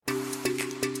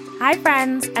Hi,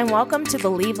 friends, and welcome to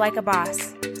Believe Like a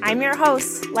Boss. I'm your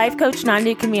host, Life Coach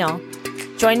Nandu Camille.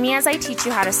 Join me as I teach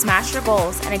you how to smash your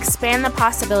goals and expand the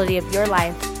possibility of your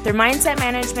life through mindset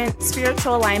management,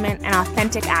 spiritual alignment, and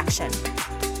authentic action.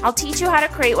 I'll teach you how to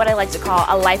create what I like to call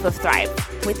a life of thrive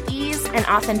with ease and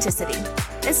authenticity.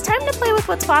 It's time to play with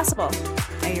what's possible.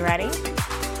 Are you ready?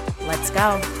 Let's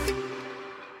go.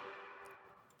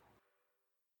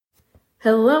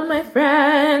 Hello, my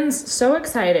friends. So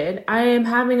excited. I am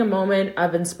having a moment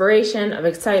of inspiration, of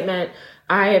excitement.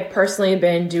 I have personally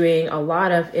been doing a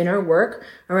lot of inner work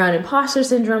around imposter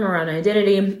syndrome, around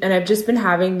identity, and I've just been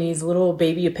having these little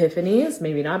baby epiphanies,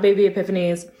 maybe not baby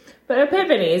epiphanies, but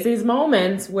epiphanies, these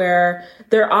moments where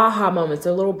they're aha moments,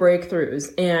 they're little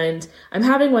breakthroughs. And I'm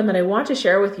having one that I want to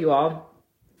share with you all.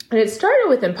 And it started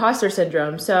with imposter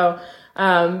syndrome. So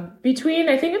I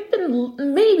think I've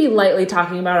been maybe lightly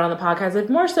talking about it on the podcast. I've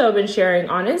more so been sharing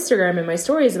on Instagram and my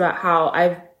stories about how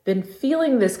I've been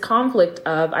feeling this conflict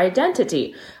of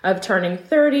identity, of turning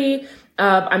 30,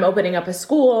 I'm opening up a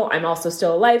school. I'm also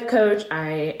still a life coach.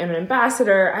 I am an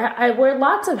ambassador. I wear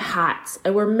lots of hats.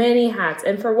 I wear many hats.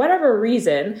 And for whatever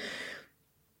reason,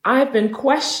 I've been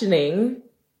questioning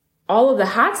all of the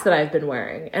hats that I've been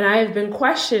wearing. And I've been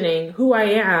questioning who I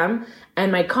am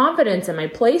and my confidence and my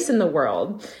place in the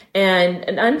world. And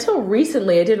until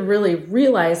recently, I didn't really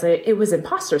realize that it was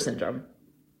imposter syndrome.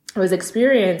 I was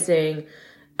experiencing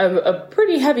a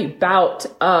pretty heavy bout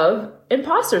of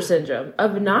imposter syndrome,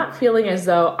 of not feeling as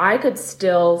though I could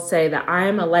still say that I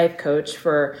am a life coach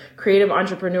for creative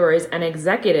entrepreneurs and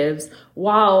executives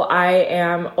while I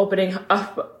am opening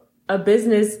up a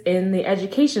business in the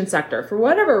education sector. For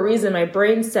whatever reason, my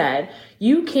brain said,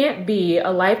 you can't be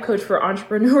a life coach for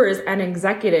entrepreneurs and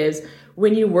executives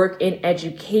when you work in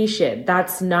education.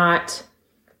 That's not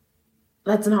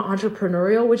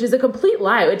entrepreneurial, which is a complete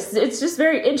lie. It's just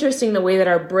very interesting the way that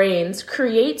our brains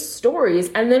create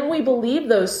stories, and then we believe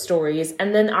those stories,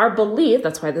 and then our belief,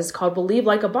 that's why this is called Believe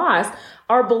Like a Boss,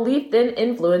 our belief then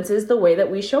influences the way that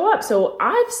we show up. So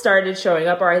I had started showing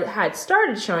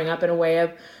up in a way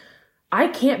of, I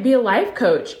can't be a life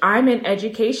coach. I'm in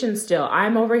education still.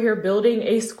 I'm over here building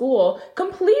a school,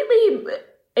 completely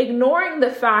ignoring the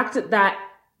fact that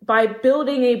by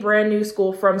building a brand new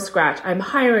school from scratch, I'm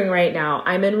hiring right now,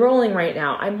 I'm enrolling right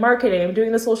now, I'm marketing, I'm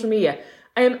doing the social media.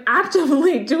 I am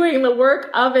actively doing the work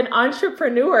of an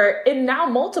entrepreneur in now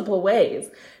multiple ways.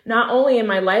 Not only in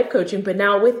my life coaching, but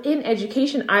now within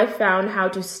education, I've found how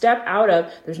to step out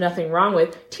of, there's nothing wrong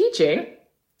with teaching,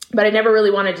 but I never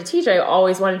really wanted to teach. I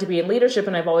always wanted to be in leadership,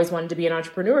 and I've always wanted to be in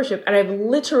entrepreneurship. And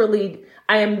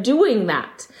I am doing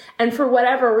that. And for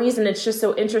whatever reason, it's just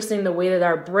so interesting the way that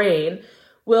our brain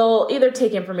will either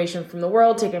take information from the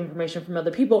world, take information from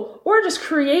other people, or just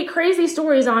create crazy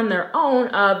stories on their own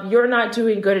of you're not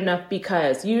doing good enough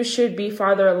because you should be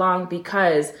farther along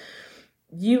because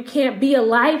you can't be a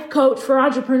life coach for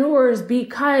entrepreneurs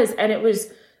because, and it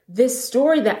was this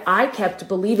story that I kept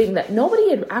believing that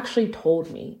nobody had actually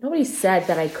told me. Nobody said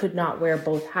that I could not wear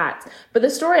both hats. But the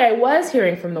story I was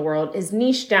hearing from the world is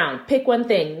niche down, pick one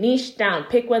thing, niche down,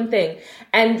 pick one thing.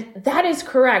 And that is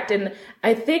correct. And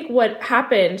I think what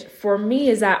happened for me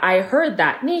is that I heard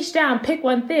that niche down, pick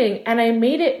one thing. And I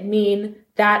made it mean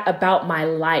that about my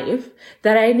life,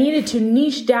 that I needed to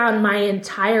niche down my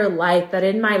entire life, that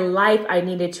in my life, I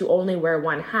needed to only wear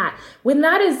one hat. When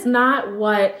that is not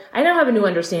what, I now have a new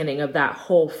understanding of that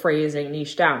whole phrasing,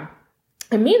 niche down.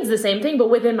 It means the same thing, but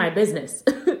within my business,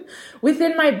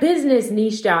 within my business,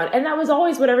 niche down. And that was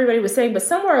always what everybody was saying. But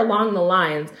somewhere along the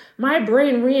lines, my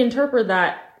brain interpreted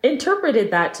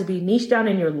that to be niche down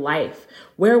in your life.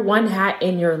 Wear one hat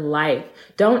in your life.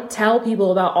 Don't tell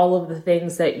people about all of the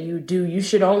things that you do. You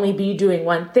should only be doing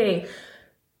one thing.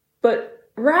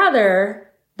 But rather,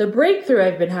 the breakthrough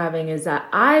I've been having is that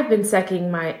I've been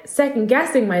second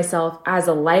guessing myself as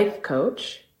a life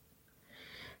coach.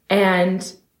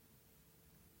 And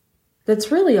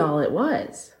that's really all it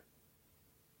was.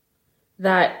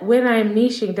 That when I'm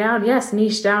niching down, yes,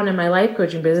 niche down in my life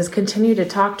coaching business, continue to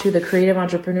talk to the creative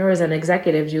entrepreneurs and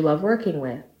executives you love working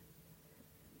with.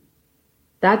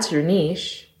 That's your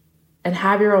niche, and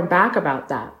have your own back about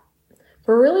that.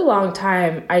 For a really long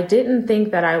time, I didn't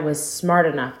think that I was smart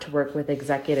enough to work with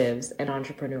executives and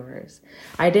entrepreneurs.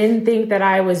 I didn't think that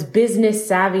I was business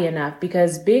savvy enough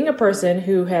because being a person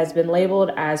who has been labeled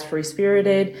as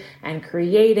free-spirited and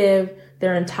creative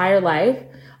their entire life,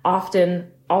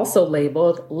 often also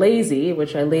labeled lazy,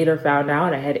 which I later found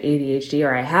out I had ADHD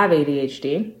or I have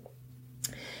ADHD.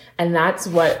 And that's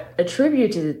what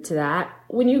attributed to that.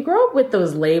 When you grow up with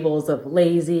those labels of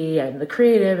lazy and the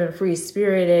creative and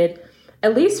free-spirited,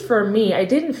 at least for me, I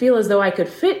didn't feel as though I could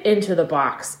fit into the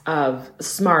box of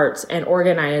smart and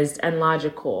organized and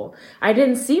logical. I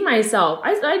didn't see myself.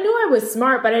 I knew I was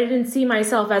smart, but I didn't see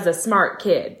myself as a smart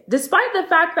kid, despite the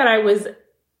fact that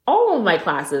all of my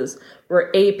classes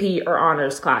were AP or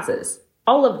honors classes.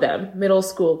 All of them, middle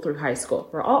school through high school,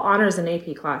 were all honors and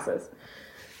AP classes.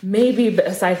 Maybe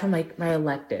aside from like my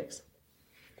electives.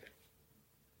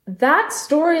 That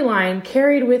storyline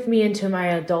carried with me into my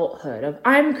adulthood of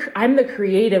I'm the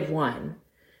creative one,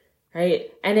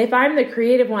 right? And if I'm the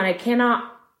creative one, I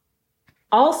cannot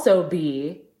also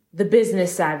be the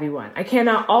business savvy one. I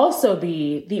cannot also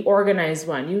be the organized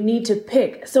one. You need to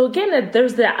pick. So again,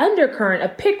 there's the undercurrent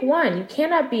of pick one. You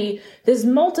cannot be this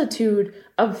multitude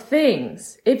of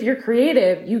things. If you're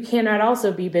creative, you cannot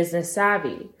also be business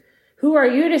savvy. Who are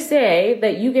you to say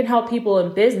that you can help people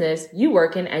in business? You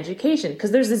work in education,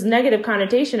 because there's this negative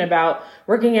connotation about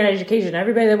working in education.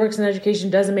 Everybody that works in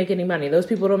education doesn't make any money. Those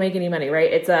people don't make any money,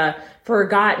 right? It's a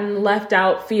forgotten, left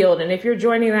out field. And if you're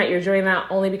joining that, you're joining that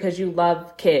only because you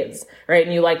love kids, right?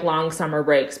 And you like long summer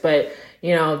breaks. But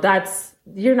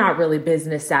you're not really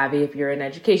business savvy if you're in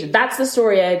education. That's the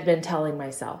story I've been telling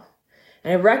myself.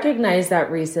 And I recognized that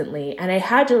recently. And I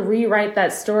had to rewrite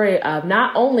that story of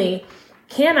not only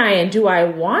can I and do I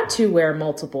want to wear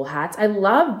multiple hats? I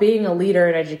love being a leader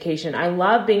in education. I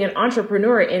love being an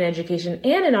entrepreneur in education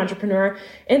and an entrepreneur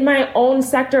in my own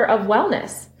sector of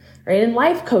wellness, right? In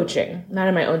life coaching, not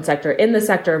in my own sector, in the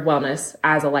sector of wellness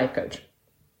as a life coach.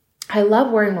 I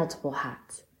love wearing multiple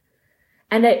hats,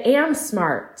 and I am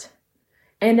smart,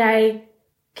 and I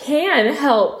can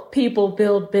help people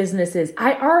build businesses.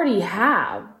 I already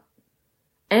have,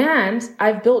 and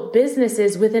I've built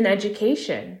businesses within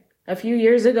education. A few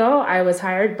years ago, I was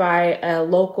hired by a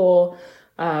local,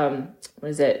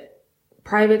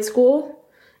 private school,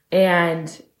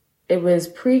 and it was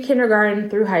pre-kindergarten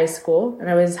through high school, and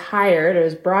I was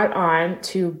brought on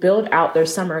to build out their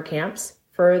summer camps.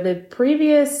 For the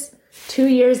previous 2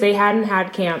 years, they hadn't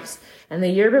had camps, and the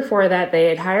year before that, they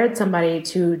had hired somebody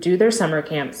to do their summer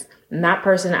camps, and that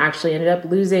person actually ended up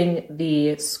losing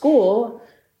the school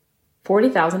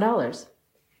 $40,000.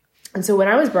 And so when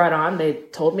I was brought on, they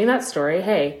told me that story.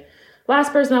 Hey,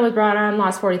 last person that was brought on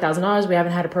lost $40,000. We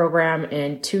haven't had a program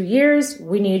in 2 years.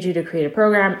 We need you to create a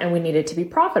program, and we need it to be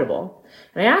profitable.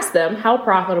 And I asked them, how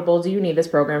profitable do you need this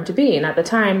program to be? And at the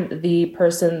time,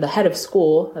 the head of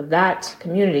school of that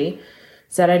community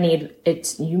said,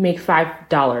 you make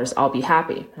 $5, I'll be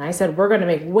happy. And I said, we're going to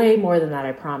make way more than that,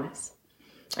 I promise.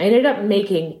 I ended up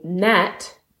making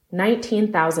net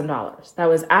 $19,000. That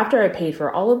was after I paid for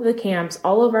all of the camps,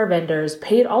 all of our vendors,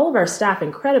 paid all of our staff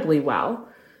incredibly well.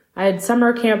 I had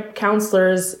summer camp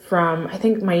counselors from, I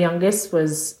think my youngest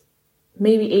was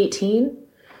maybe 18,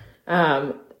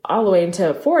 all the way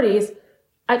into 40s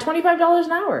at $25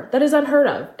 an hour. That is unheard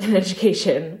of in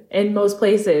education in most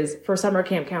places for summer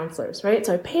camp counselors, right?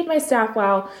 So I paid my staff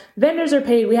well. Vendors are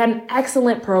paid. We had an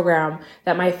excellent program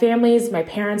that my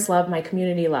parents loved, my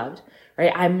community loved.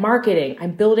 Right? I'm marketing.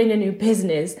 I'm building a new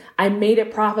business. I made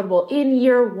it profitable in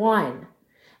year one.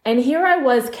 And here I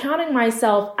was counting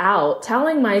myself out,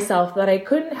 telling myself that I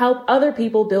couldn't help other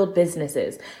people build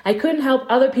businesses. I couldn't help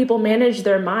other people manage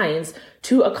their minds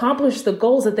to accomplish the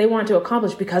goals that they want to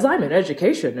accomplish because I'm in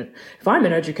education. And if I'm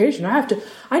in education,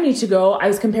 I need to go. I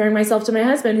was comparing myself to my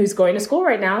husband, who's going to school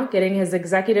right now, getting his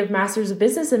executive master's of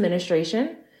business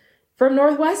administration from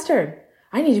Northwestern.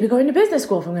 I need to be going to business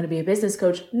school if I'm going to be a business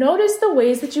coach. Notice the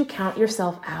ways that you count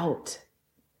yourself out.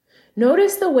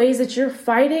 Notice the ways that you're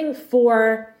fighting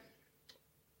for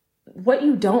what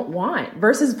you don't want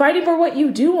versus fighting for what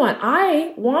you do want.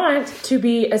 I want to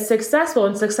be successful,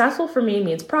 and successful for me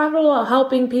means profitable,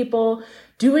 helping people,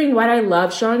 doing what I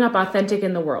love, showing up authentic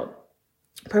in the world,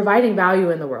 providing value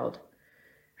in the world,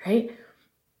 right?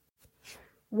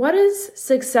 What does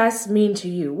success mean to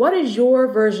you? What is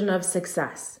your version of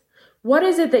success? What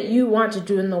is it that you want to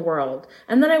do in the world?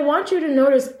 And then I want you to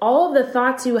notice all of the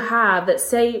thoughts you have that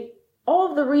say all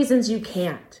of the reasons you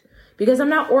can't. Because I'm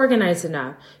not organized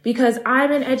enough. Because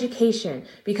I'm in education.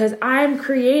 Because I'm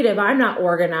creative. I'm not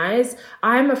organized.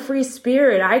 I'm a free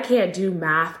spirit. I can't do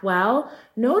math well.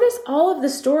 Notice all of the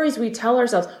stories we tell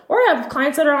ourselves. Or I have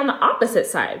clients that are on the opposite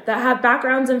side that have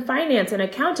backgrounds in finance and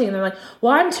accounting. And they're like,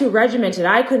 well, I'm too regimented.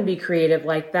 I couldn't be creative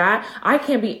like that. I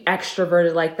can't be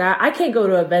extroverted like that. I can't go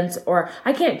to events, or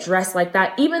I can't dress like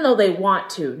that, even though they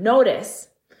want to. Notice,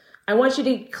 I want you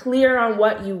to be clear on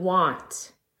what you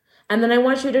want. And then I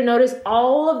want you to notice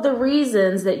all of the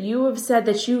reasons that you have said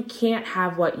that you can't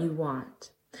have what you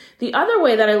want. The other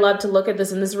way that I love to look at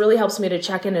this, and this really helps me to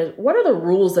check in, is what are the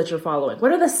rules that you're following?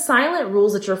 What are the silent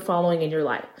rules that you're following in your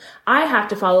life? I have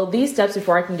to follow these steps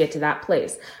before I can get to that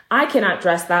place. I cannot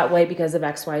dress that way because of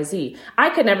XYZ. I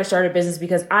could never start a business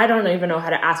because I don't even know how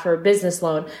to ask for a business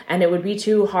loan and it would be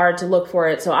too hard to look for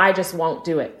it, so I just won't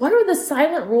do it. What are the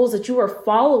silent rules that you are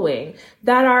following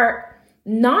that are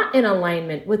not in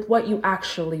alignment with what you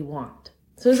actually want?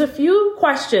 So there's a few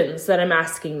questions that I'm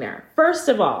asking there. First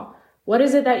of all, what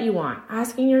is it that you want?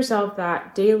 Asking yourself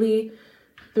that daily,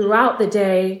 throughout the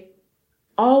day,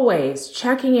 always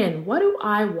checking in. What do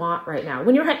I want right now?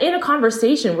 When you're in a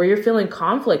conversation where you're feeling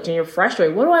conflict and you're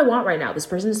frustrated, what do I want right now? This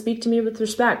person to speak to me with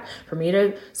respect, for me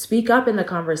to speak up in the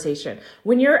conversation.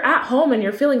 When you're at home and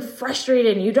you're feeling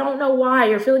frustrated and you don't know why,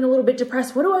 you're feeling a little bit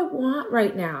depressed, what do I want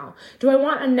right now? Do I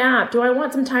want a nap? Do I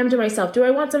want some time to myself? Do I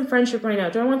want some friendship right now?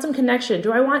 Do I want some connection?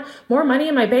 Do I want more money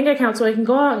in my bank account so I can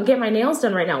go out and get my nails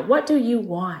done right now? What do you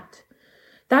want?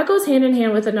 That goes hand in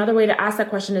hand with another way to ask that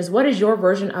question is, what is your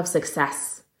version of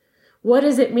success? What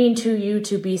does it mean to you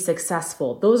to be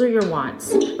successful? Those are your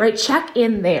wants, right? Check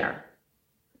in there.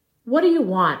 What do you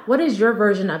want? What is your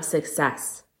version of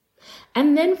success?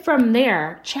 And then from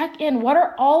there, check in. What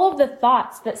are all of the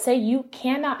thoughts that say you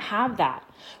cannot have that?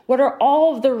 What are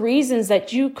all of the reasons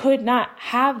that you could not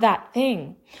have that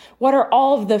thing? What are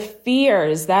all of the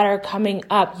fears that are coming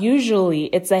up? Usually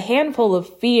it's a handful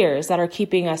of fears that are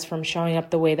keeping us from showing up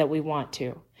the way that we want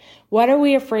to. What are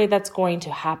we afraid that's going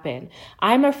to happen?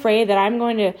 I'm afraid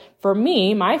that for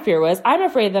me, my fear was, I'm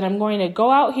afraid that I'm going to go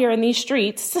out here in these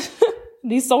streets,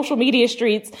 these social media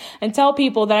streets, and tell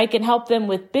people that I can help them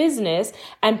with business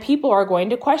and people are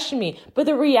going to question me. But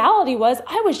the reality was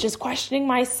I was just questioning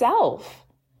myself.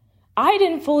 I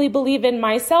didn't fully believe in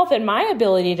myself and my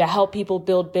ability to help people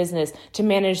build business, to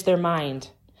manage their mind.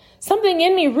 Something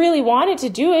in me really wanted to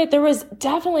do it. I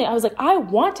was like, I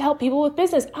want to help people with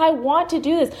business. I want to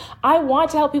do this. I want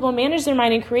to help people manage their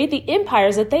mind and create the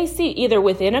empires that they see either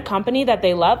within a company that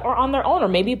they love or on their own, or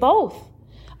maybe both.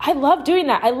 I love doing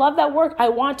that. I love that work. I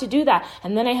want to do that.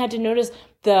 And then I had to notice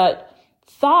the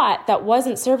thought that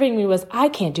wasn't serving me was, I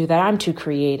can't do that. I'm too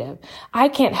creative. I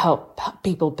can't help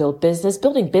people build business.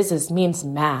 Building business means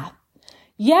math.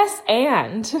 Yes,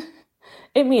 and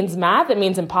it means math. It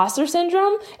means imposter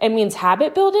syndrome. It means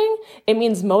habit building. It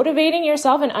means motivating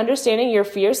yourself and understanding your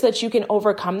fears so that you can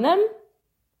overcome them.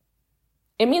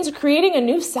 It means creating a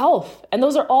new self. And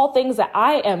those are all things that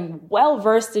I am well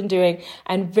versed in doing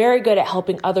and very good at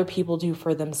helping other people do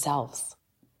for themselves.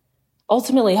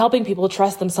 Ultimately, helping people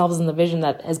trust themselves in the vision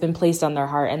that has been placed on their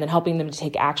heart and then helping them to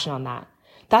take action on that.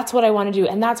 That's what I want to do.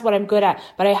 And that's what I'm good at.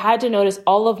 But I had to notice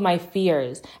all of my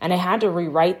fears and I had to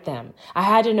rewrite them. I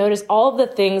had to notice all of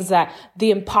the things that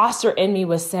the imposter in me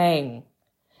was saying.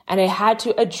 And I had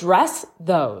to address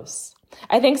those.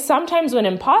 I think sometimes when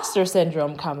imposter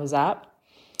syndrome comes up,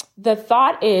 the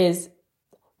thought is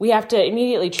we have to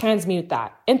immediately transmute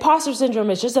that. Imposter syndrome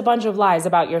is just a bunch of lies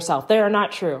about yourself. They are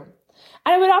not true.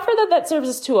 And I would offer that serves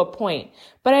us to a point.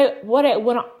 But what I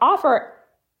want to offer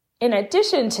in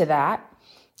addition to that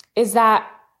is that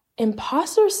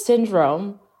imposter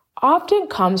syndrome often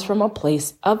comes from a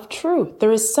place of truth.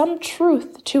 There is some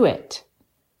truth to it.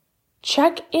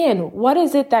 Check in. What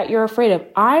is it that you're afraid of?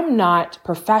 I'm not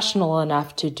professional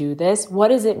enough to do this. What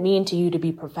does it mean to you to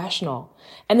be professional?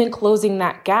 And then closing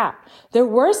that gap. There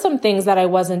were some things that I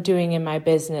wasn't doing in my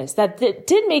business that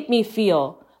did make me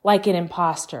feel like an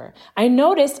imposter. I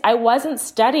noticed I wasn't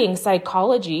studying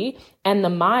psychology and the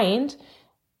mind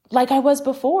like I was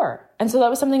before. And so that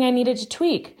was something I needed to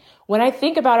tweak. When I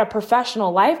think about a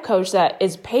professional life coach that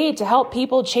is paid to help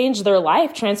people change their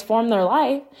life, transform their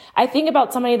life, I think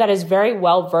about somebody that is very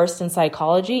well versed in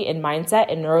psychology, in mindset,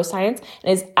 in neuroscience,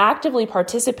 and is actively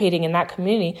participating in that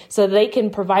community so they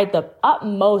can provide the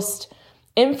utmost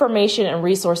information and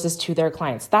resources to their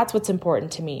clients. That's what's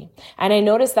important to me. And I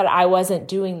noticed that I wasn't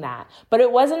doing that. But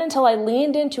it wasn't until I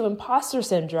leaned into imposter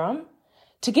syndrome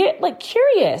to get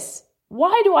curious.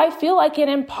 Why do I feel like an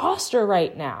imposter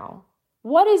right now?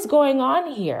 What is going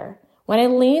on here? When I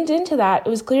leaned into that, it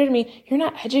was clear to me, you're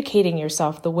not educating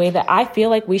yourself the way that I feel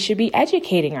like we should be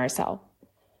educating ourselves.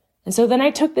 And so then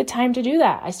I took the time to do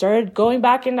that. I started going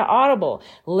back into Audible,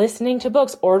 listening to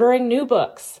books, ordering new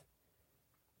books.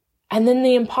 And then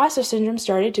the imposter syndrome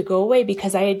started to go away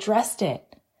because I addressed it.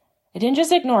 I didn't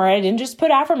just ignore it. I didn't just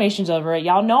put affirmations over it.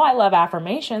 Y'all know I love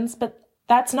affirmations, but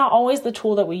that's not always the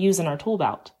tool that we use in our tool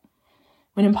belt.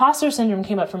 When imposter syndrome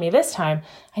came up for me this time,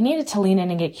 I needed to lean in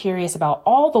and get curious about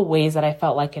all the ways that I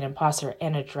felt like an imposter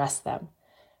and address them.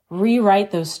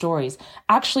 Rewrite those stories.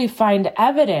 Actually find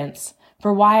evidence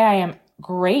for why I am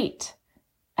great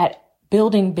at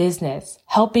building business,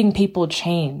 helping people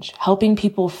change, helping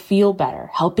people feel better,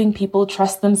 helping people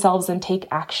trust themselves and take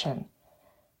action.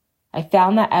 I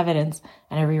found that evidence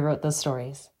and I rewrote those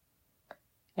stories.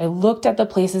 I looked at the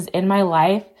places in my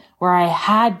life where I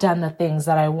had done the things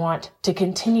that I want to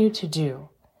continue to do,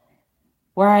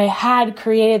 where I had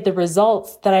created the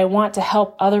results that I want to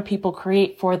help other people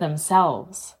create for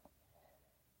themselves.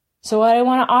 So what I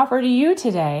want to offer to you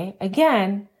today,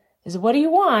 again, is what do you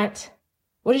want?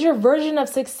 What is your version of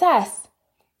success?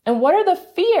 And what are the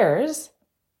fears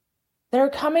that are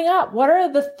coming up? What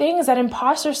are the things that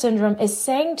imposter syndrome is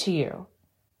saying to you?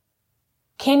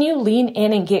 Can you lean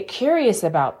in and get curious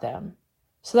about them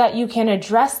so that you can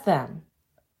address them?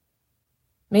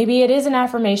 Maybe it is an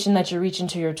affirmation that you reach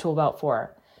into your tool belt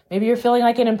for. Maybe you're feeling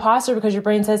like an imposter because your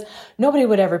brain says, nobody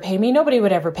would ever pay me. Nobody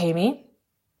would ever pay me.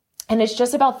 And it's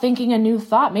just about thinking a new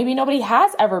thought. Maybe nobody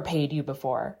has ever paid you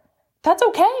before. That's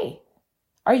okay.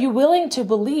 Are you willing to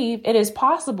believe it is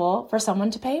possible for someone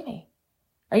to pay me?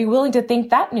 Are you willing to think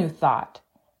that new thought,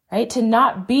 right? To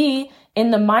not be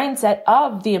in the mindset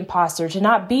of the imposter, to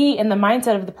not be in the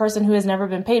mindset of the person who has never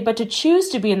been paid, but to choose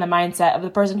to be in the mindset of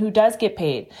the person who does get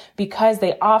paid because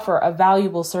they offer a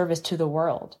valuable service to the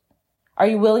world. Are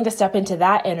you willing to step into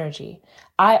that energy?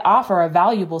 I offer a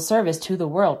valuable service to the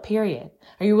world, period.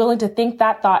 Are you willing to think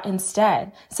that thought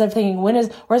instead of thinking,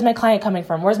 where's my client coming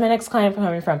from? Where's my next client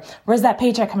coming from? Where's that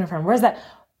paycheck coming from? Where's that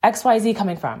XYZ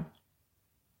coming from?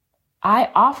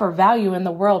 I offer value in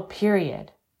the world,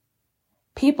 period.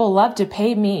 People love to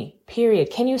pay me, period.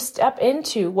 Can you step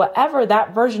into whatever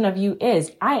that version of you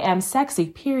is? I am sexy,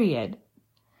 period.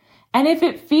 And if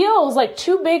it feels like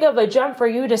too big of a jump for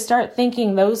you to start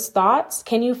thinking those thoughts,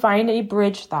 can you find a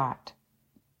bridge thought?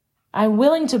 I'm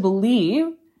willing to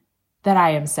believe that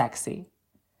I am sexy.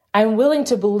 I'm willing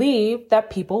to believe that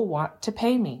people want to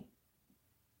pay me.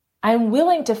 I'm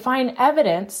willing to find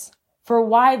evidence for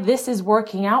why this is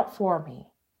working out for me.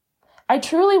 I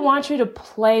truly want you to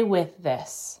play with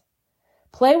this.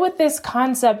 Play with this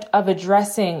concept of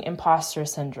addressing imposter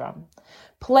syndrome.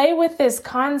 Play with this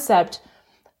concept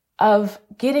of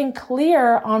getting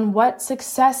clear on what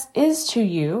success is to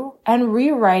you and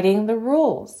rewriting the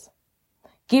rules.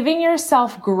 Giving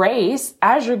yourself grace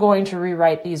as you're going to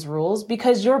rewrite these rules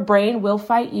because your brain will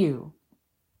fight you.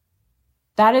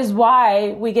 That is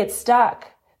why we get stuck,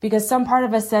 because some part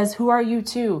of us says, who are you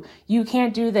to? You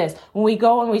can't do this. When we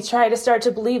go and we try to start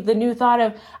to believe the new thought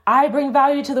of, I bring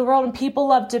value to the world and people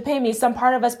love to pay me, some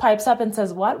part of us pipes up and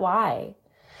says, what? Why?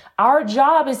 Our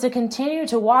job is to continue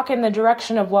to walk in the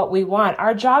direction of what we want.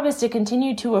 Our job is to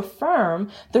continue to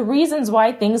affirm the reasons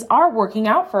why things are working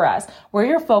out for us. Where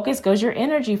your focus goes, your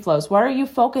energy flows. What are you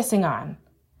focusing on?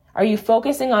 Are you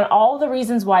focusing on all the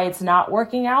reasons why it's not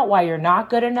working out, why you're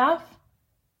not good enough?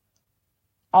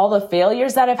 All the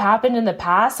failures that have happened in the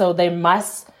past, so they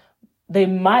must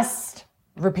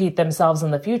repeat themselves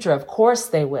in the future. Of course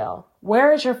they will.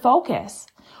 Where is your focus?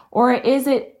 Or is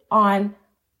it on,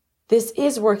 this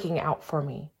is working out for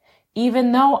me.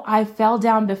 Even though I fell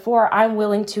down before, I'm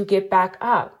willing to get back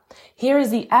up. Here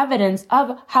is the evidence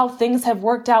of how things have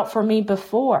worked out for me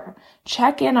before.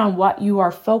 Check in on what you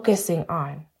are focusing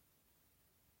on.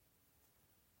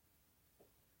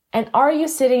 And are you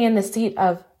sitting in the seat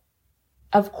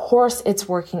of course it's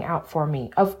working out for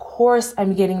me. Of course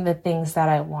I'm getting the things that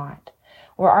I want.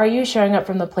 Or are you showing up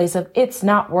from the place of, it's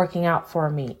not working out for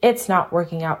me. It's not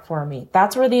working out for me.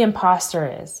 That's where the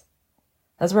imposter is.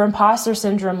 That's where imposter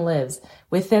syndrome lives,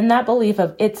 within that belief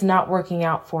of it's not working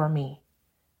out for me.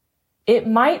 It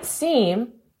might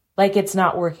seem like it's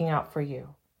not working out for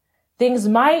you. Things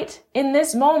might, in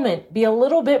this moment, be a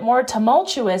little bit more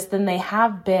tumultuous than they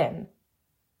have been.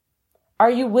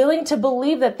 Are you willing to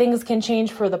believe that things can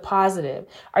change for the positive?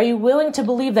 Are you willing to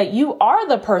believe that you are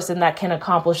the person that can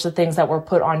accomplish the things that were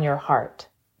put on your heart?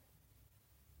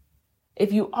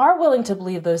 If you are willing to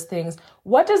believe those things,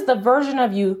 what does the version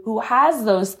of you who has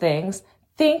those things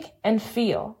think and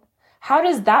feel? How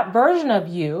does that version of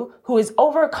you who has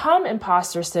overcome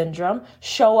imposter syndrome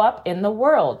show up in the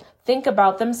world? Think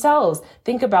about themselves.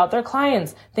 Think about their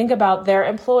clients. Think about their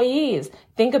employees.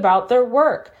 Think about their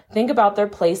work. Think about their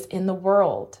place in the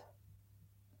world.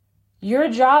 Your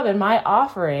job in my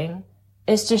offering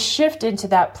is to shift into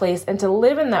that place and to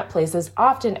live in that place as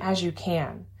often as you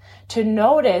can. To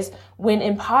notice when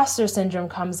imposter syndrome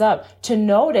comes up, to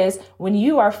notice when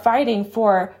you are fighting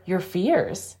for your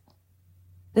fears.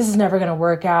 This is never going to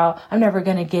work out. I'm never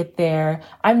going to get there.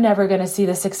 I'm never going to see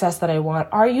the success that I want.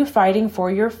 Are you fighting for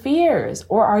your fears,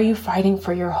 or are you fighting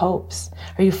for your hopes?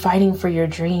 Are you fighting for your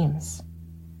dreams?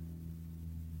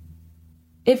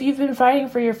 If you've been fighting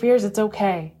for your fears, it's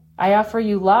okay. I offer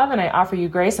you love and I offer you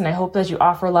grace, and I hope that you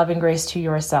offer love and grace to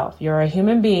yourself. You're a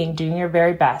human being doing your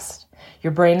very best.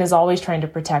 Your brain is always trying to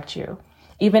protect you.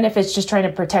 Even if it's just trying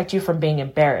to protect you from being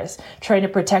embarrassed, trying to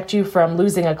protect you from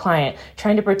losing a client,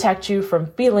 trying to protect you from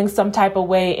feeling some type of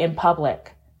way in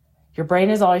public. Your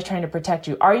brain is always trying to protect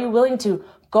you. Are you willing to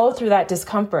go through that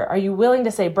discomfort? Are you willing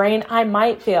to say, brain, I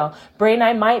might fail. Brain,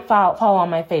 I might fall on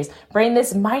my face. Brain,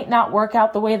 this might not work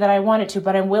out the way that I want it to,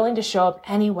 but I'm willing to show up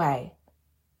anyway.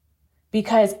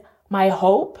 Because my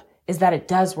hope is that it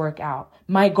does work out.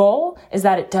 My goal is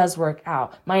that it does work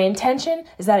out. My intention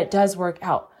is that it does work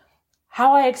out.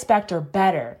 How I expect or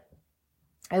better.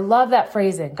 I love that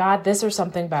phrasing. God, this or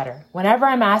something better. Whenever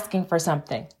I'm asking for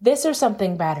something, this or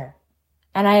something better.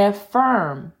 And I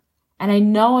affirm, and I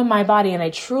know in my body, and I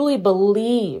truly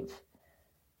believe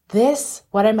this,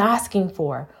 what I'm asking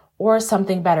for, or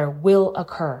something better will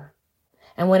occur.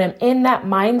 And when I'm in that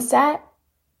mindset,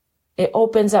 it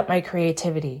opens up my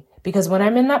creativity. Because when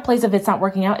I'm in that place of it's not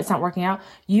working out,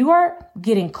 you are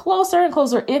getting closer and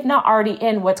closer, if not already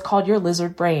in what's called your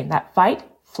lizard brain, that fight,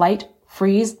 flight,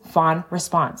 freeze, fawn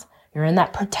response. You're in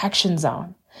that protection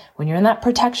zone. When you're in that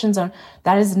protection zone,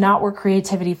 that is not where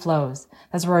creativity flows.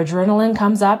 That's where adrenaline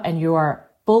comes up and you are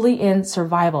fully in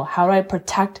survival. How do I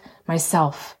protect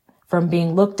myself from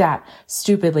being looked at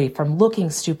stupidly, from looking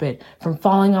stupid, from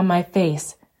falling on my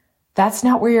face? That's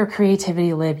not where your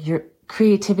creativity lives. Your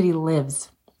creativity lives.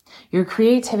 Your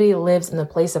creativity lives in the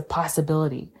place of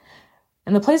possibility.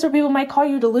 In the place where people might call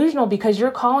you delusional because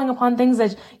you're calling upon things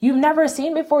that you've never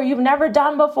seen before, you've never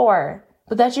done before,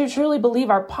 but that you truly believe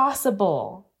are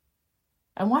possible.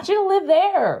 I want you to live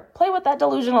there. Play with that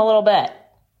delusion a little bit.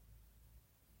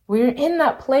 We're in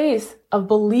that place of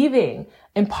believing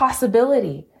in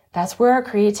possibility. That's where our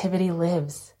creativity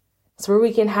lives. It's where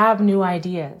we can have new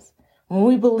ideas. When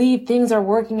we believe things are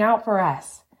working out for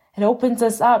us, it opens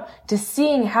us up to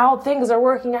seeing how things are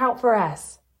working out for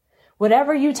us.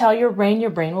 Whatever you tell your brain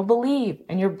will believe,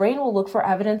 and your brain will look for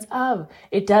evidence of.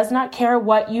 It does not care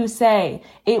what you say.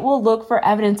 It will look for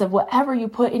evidence of whatever you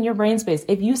put in your brain space.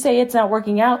 If you say it's not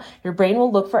working out, your brain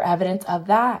will look for evidence of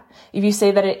that. If you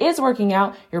say that it is working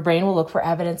out, your brain will look for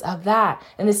evidence of that.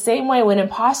 In the same way, when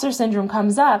imposter syndrome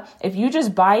comes up, if you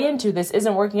just buy into this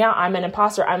isn't working out, I'm an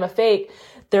imposter, I'm a fake,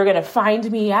 they're going to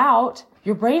find me out,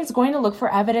 your brain's going to look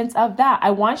for evidence of that. I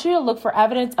want you to look for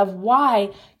evidence of why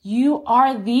you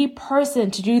are the person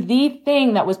to do the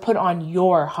thing that was put on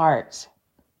your heart.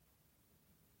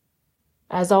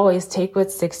 As always, take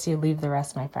what sticks to you, leave the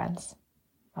rest, my friends.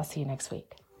 I'll see you next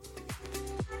week.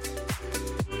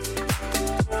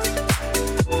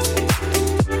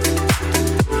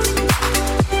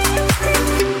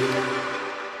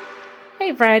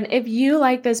 Hey friend, if you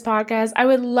like this podcast, I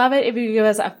would love it if you give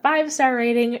us a 5-star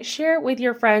rating, share it with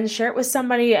your friends, share it with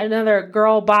somebody, another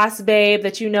girl boss babe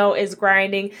that you know is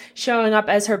grinding, showing up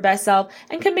as her best self,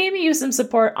 and can maybe use some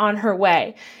support on her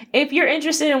way. If you're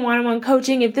interested in one-on-one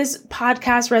coaching, if this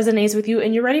podcast resonates with you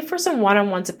and you're ready for some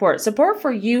one-on-one support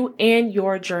for you and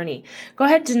your journey, go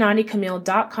ahead to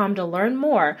nandicamille.com to learn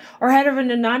more, or head over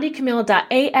to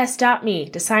nandicamille.as.me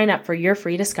to sign up for your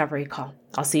free discovery call.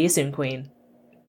 I'll see you soon, Queen.